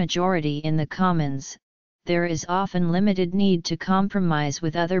large majority in the Commons. There is often limited need to compromise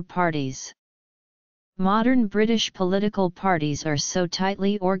with other parties. Modern British political parties are so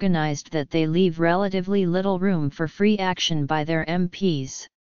tightly organised that they leave relatively little room for free action by their MPs.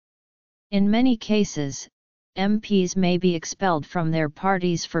 In many cases, MPs may be expelled from their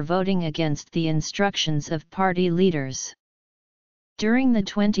parties for voting against the instructions of party leaders. During the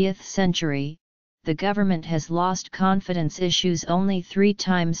 20th century, the government has lost confidence issues only 3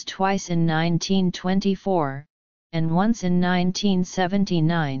 times, twice in 1924, and once in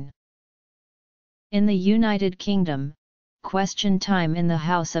 1979. In the United Kingdom, question time in the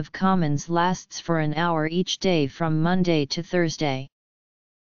House of Commons lasts for an hour each day from Monday to Thursday.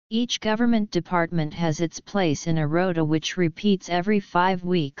 Each government department has its place in a rota which repeats every 5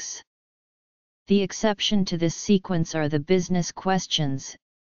 weeks. The exception to this sequence are the business questions,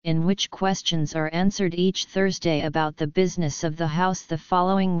 in which questions are answered each Thursday about the business of the House the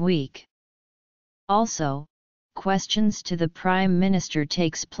following week. Also, questions to the Prime Minister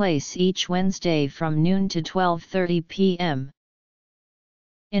takes place each Wednesday from noon to 12:30 p.m.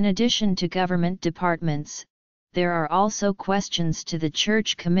 In addition to government departments, there are also questions to the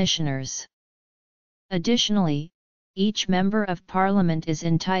Church Commissioners. Additionally, each Member of Parliament is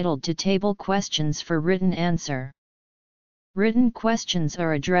entitled to table questions for written answer. Written questions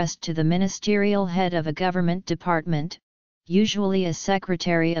are addressed to the ministerial head of a government department, usually a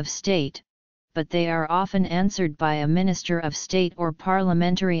Secretary of State, but they are often answered by a Minister of State or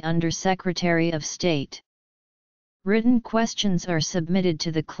Parliamentary Under-Secretary of State. Written questions are submitted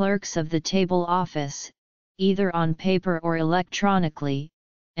to the clerks of the table office, either on paper or electronically,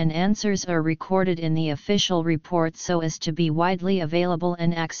 and answers are recorded in the official report so as to be widely available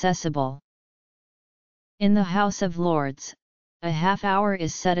and accessible. In the House of Lords, a half-hour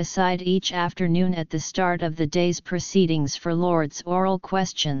is set aside each afternoon at the start of the day's proceedings for Lords' oral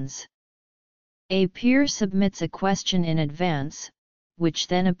questions. A peer submits a question in advance, which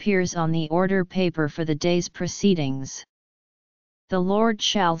then appears on the order paper for the day's proceedings. The Lord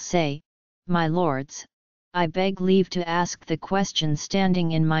shall say, "My Lords, I beg leave to ask the question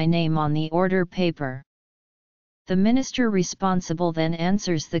standing in my name on the order paper." The minister responsible then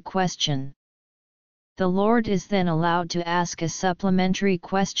answers the question. The Lord is then allowed to ask a supplementary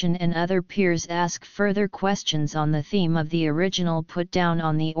question and other peers ask further questions on the theme of the original put down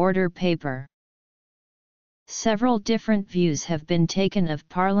on the order paper. Several different views have been taken of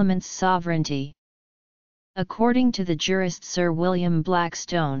Parliament's sovereignty. According to the jurist Sir William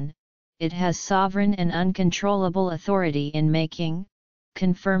Blackstone, it has sovereign and uncontrollable authority in making,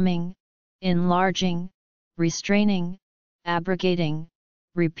 confirming, enlarging, restraining, abrogating,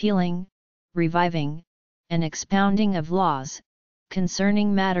 repealing, reviving, and expounding of laws,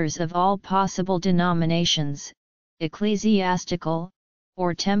 concerning matters of all possible denominations, ecclesiastical,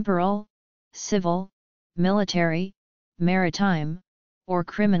 or temporal, civil, military, maritime, or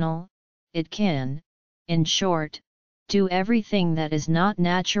criminal. It can, in short, do everything that is not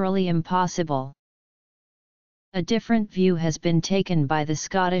naturally impossible. A different view has been taken by the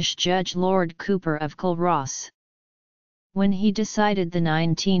Scottish judge Lord Cooper of Culross. When he decided the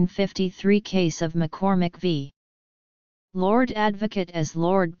 1953 case of McCormick v. Lord Advocate as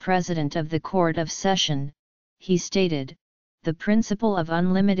Lord President of the Court of Session, he stated, "The principle of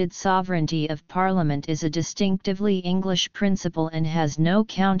unlimited sovereignty of Parliament is a distinctively English principle and has no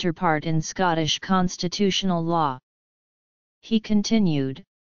counterpart in Scottish constitutional law." He continued,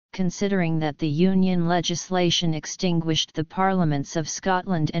 "Considering that the Union legislation extinguished the Parliaments of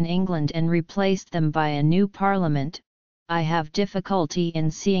Scotland and England and replaced them by a new Parliament, I have difficulty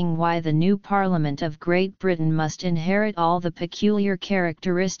in seeing why the new Parliament of Great Britain must inherit all the peculiar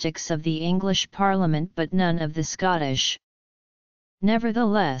characteristics of the English Parliament but none of the Scottish."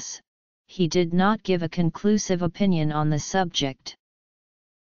 Nevertheless, he did not give a conclusive opinion on the subject.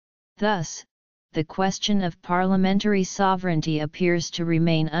 Thus, the question of parliamentary sovereignty appears to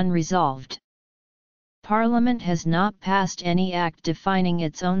remain unresolved. Parliament has not passed any act defining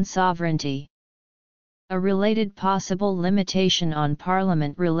its own sovereignty. A related possible limitation on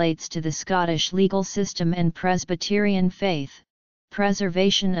Parliament relates to the Scottish legal system and Presbyterian faith,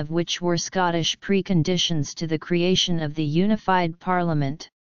 preservation of which were Scottish preconditions to the creation of the unified Parliament.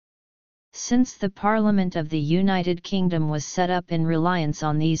 Since the Parliament of the United Kingdom was set up in reliance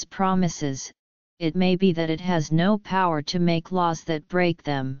on these promises, it may be that it has no power to make laws that break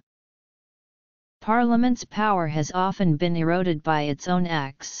them. Parliament's power has often been eroded by its own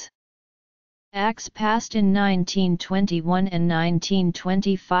acts. Acts passed in 1921 and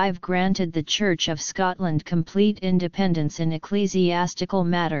 1925 granted the Church of Scotland complete independence in ecclesiastical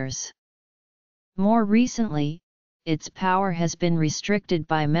matters. More recently, its power has been restricted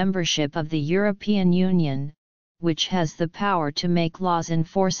by membership of the European Union, which has the power to make laws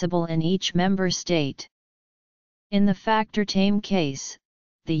enforceable in each member state. In the Factor Tame case,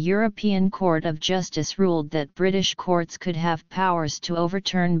 the European Court of Justice ruled that British courts could have powers to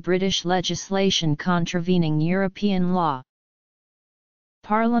overturn British legislation contravening European law.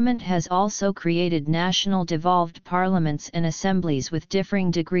 Parliament has also created national devolved parliaments and assemblies with differing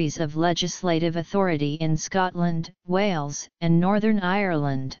degrees of legislative authority in Scotland, Wales, and Northern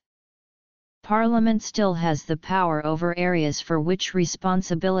Ireland. Parliament still has the power over areas for which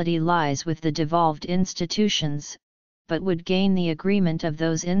responsibility lies with the devolved institutions, but would gain the agreement of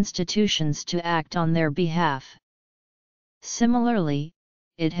those institutions to act on their behalf. Similarly,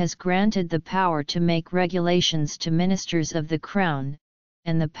 it has granted the power to make regulations to ministers of the Crown,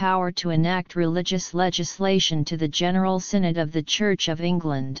 and the power to enact religious legislation to the General Synod of the Church of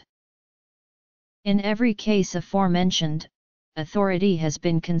England. In every case aforementioned, authority has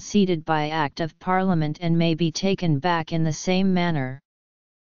been conceded by Act of Parliament and may be taken back in the same manner.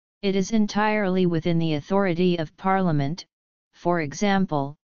 It is entirely within the authority of Parliament, for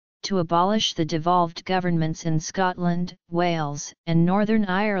example, to abolish the devolved governments in Scotland, Wales, and Northern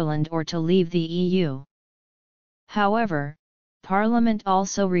Ireland or to leave the EU. However, Parliament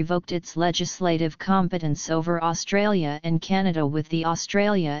also revoked its legislative competence over Australia and Canada with the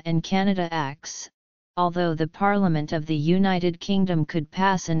Australia and Canada Acts, although the Parliament of the United Kingdom could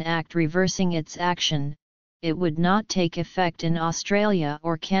pass an act reversing its action. It would not take effect in Australia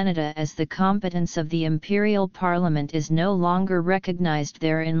or Canada as the competence of the Imperial Parliament is no longer recognised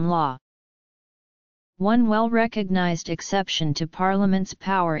there in law. One well-recognised exception to Parliament's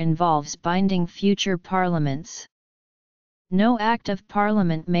power involves binding future parliaments. No Act of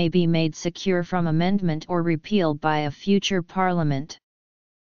Parliament may be made secure from amendment or repeal by a future Parliament.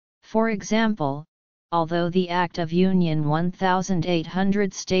 For example, although the Act of Union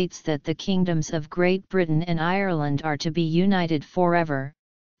 1800 states that the kingdoms of Great Britain and Ireland are to be united forever,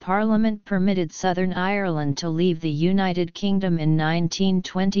 Parliament permitted Southern Ireland to leave the United Kingdom in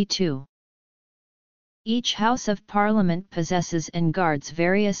 1922. Each House of Parliament possesses and guards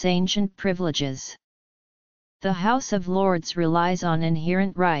various ancient privileges. The House of Lords relies on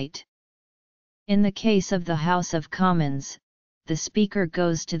inherent right. In the case of the House of Commons, the Speaker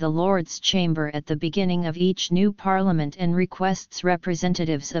goes to the Lords' Chamber at the beginning of each new Parliament and requests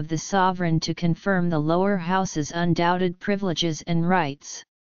representatives of the sovereign to confirm the lower house's undoubted privileges and rights.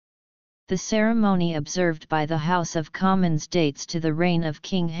 The ceremony observed by the House of Commons dates to the reign of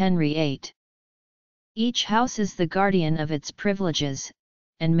King Henry VIII. Each house is the guardian of its privileges,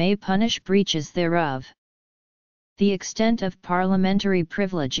 and may punish breaches thereof. The extent of parliamentary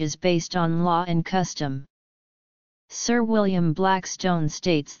privilege is based on law and custom. Sir William Blackstone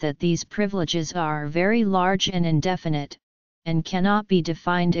states that these privileges are very large and indefinite, and cannot be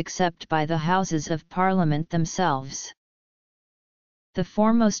defined except by the Houses of Parliament themselves. The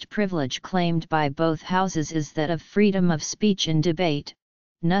foremost privilege claimed by both houses is that of freedom of speech and debate.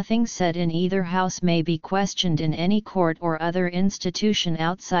 Nothing said in either house may be questioned in any court or other institution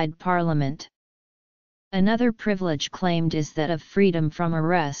outside Parliament. Another privilege claimed is that of freedom from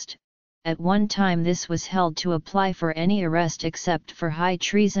arrest. At one time this was held to apply for any arrest except for high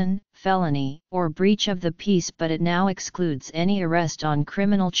treason, felony, or breach of the peace, but it now excludes any arrest on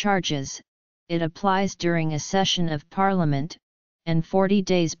criminal charges. It applies during a session of Parliament, and 40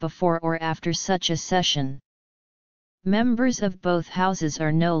 days before or after such a session. Members of both houses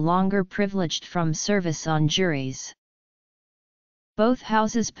are no longer privileged from service on juries. Both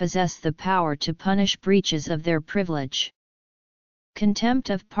houses possess the power to punish breaches of their privilege. Contempt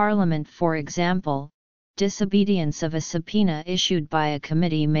of Parliament, for example, disobedience of a subpoena issued by a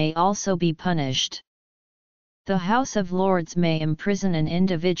committee may also be punished. The House of Lords may imprison an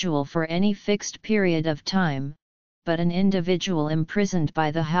individual for any fixed period of time, but an individual imprisoned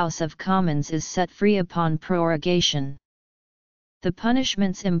by the House of Commons is set free upon prorogation. The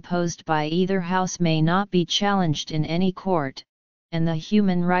punishments imposed by either house may not be challenged in any court, and the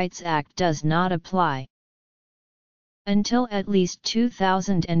Human Rights Act does not apply. Until at least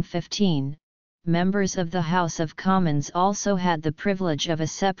 2015, members of the House of Commons also had the privilege of a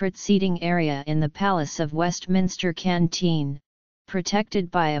separate seating area in the Palace of Westminster canteen, protected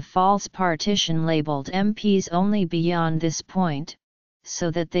by a false partition labelled MPs only beyond this point,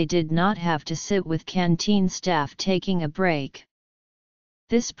 so that they did not have to sit with canteen staff taking a break.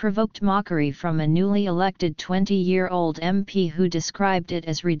 This provoked mockery from a newly elected 20-year-old MP who described it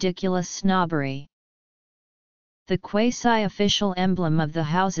as ridiculous snobbery. The quasi-official emblem of the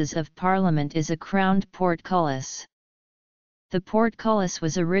Houses of Parliament is a crowned portcullis. The portcullis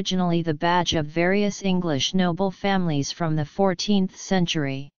was originally the badge of various English noble families from the 14th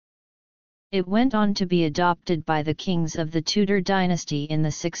century. It went on to be adopted by the kings of the Tudor dynasty in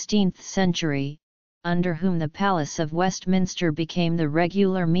the 16th century, under whom the Palace of Westminster became the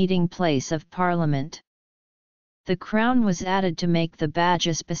regular meeting place of Parliament. The crown was added to make the badge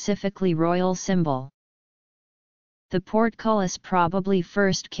a specifically royal symbol. The portcullis probably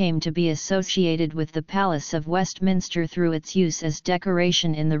first came to be associated with the Palace of Westminster through its use as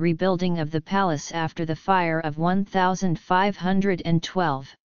decoration in the rebuilding of the palace after the fire of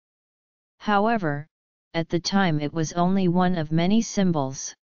 1512. However, at the time it was only one of many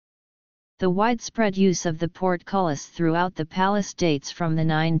symbols. The widespread use of the portcullis throughout the palace dates from the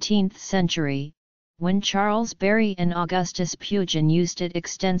 19th century, when Charles Barry and Augustus Pugin used it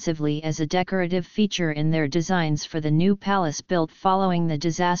extensively as a decorative feature in their designs for the new palace built following the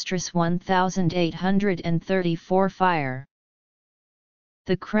disastrous 1834 fire.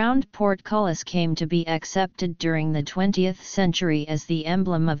 The crowned portcullis came to be accepted during the 20th century as the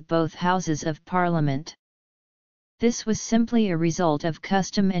emblem of both Houses of Parliament. This was simply a result of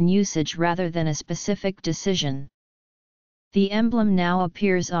custom and usage rather than a specific decision. The emblem now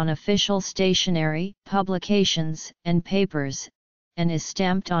appears on official stationery, publications, and papers, and is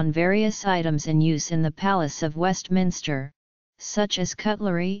stamped on various items in use in the Palace of Westminster, such as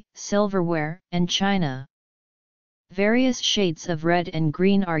cutlery, silverware, and china. Various shades of red and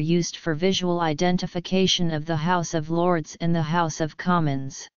green are used for visual identification of the House of Lords and the House of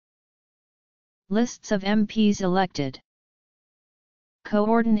Commons. Lists of MPs elected.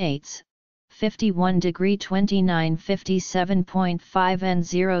 Coordinates: 51 degree 29 57.5 and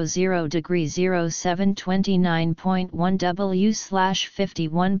 00 degree 07 29.1 W slash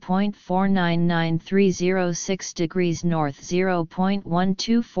 51.499306 degrees north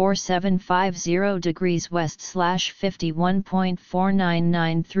 0.124750 degrees west slash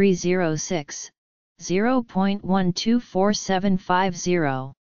 51.499306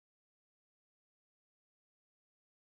 0.124750